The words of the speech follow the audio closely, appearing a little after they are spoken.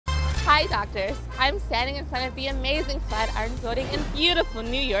Hi, doctors. I'm standing in front of the amazing Flatiron building in beautiful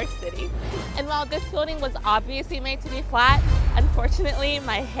New York City. And while this building was obviously made to be flat, unfortunately,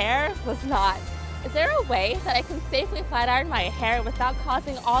 my hair was not. Is there a way that I can safely flat iron my hair without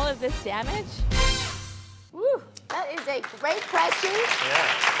causing all of this damage? Woo, that is a great question.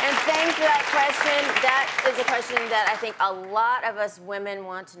 Yeah. And thanks for that question. That is a question that I think a lot of us women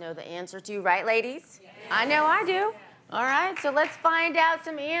want to know the answer to, right, ladies? Yeah. I know I do. All right, so let's find out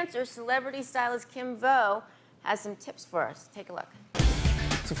some answers. Celebrity stylist Kim Vo has some tips for us. Take a look.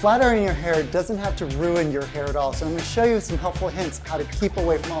 So flat ironing your hair doesn't have to ruin your hair at all. So I'm going to show you some helpful hints how to keep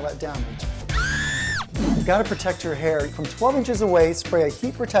away from all that damage. You've got to protect your hair. From 12 inches away, spray a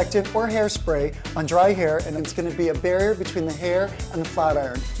heat protectant or hairspray on dry hair, and it's going to be a barrier between the hair and the flat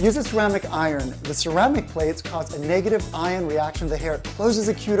iron. Use a ceramic iron. The ceramic plates cause a negative ion reaction to the hair. It closes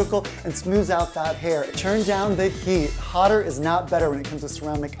the cuticle and smooths out that hair. Turn down the heat. Hotter is not better when it comes to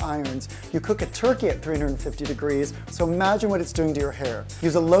ceramic irons. You cook a turkey at 350 degrees, so imagine what it's doing to your hair.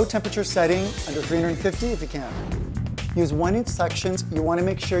 Use a low temperature setting under 350 if you can. Use 1-inch sections. You want to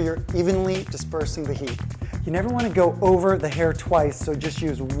make sure you're evenly dispersing the heat. You never want to go over the hair twice, so just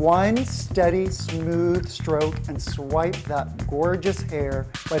use one steady, smooth stroke and swipe that gorgeous hair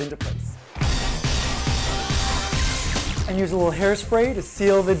right into place. And use a little hairspray to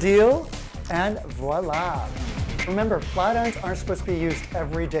seal the deal, and voila. Remember, flat irons aren't supposed to be used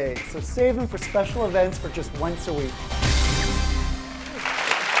every day, so save them for special events or just once a week.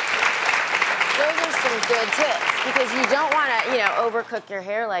 Those are some good tips. Because you don't want to, overcook your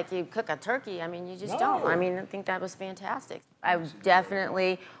hair like you cook a turkey. I mean, you just don't. I mean, I think that was fantastic. I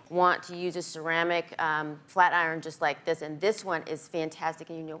definitely want to use a ceramic flat iron just like this. And this one is fantastic,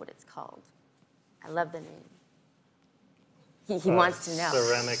 and you know what it's called. I love the name. He wants to know.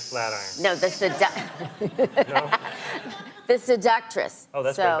 Ceramic flat iron. No, the the seductress. Oh,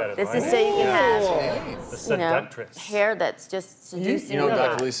 that's so better. This is so you can have the seductress. Hair that's just seducing.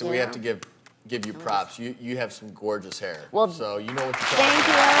 Dr. Lisa, we have to give you props. You have some gorgeous hair. Well, so you know what you're talking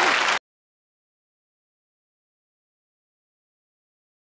about. Thank you.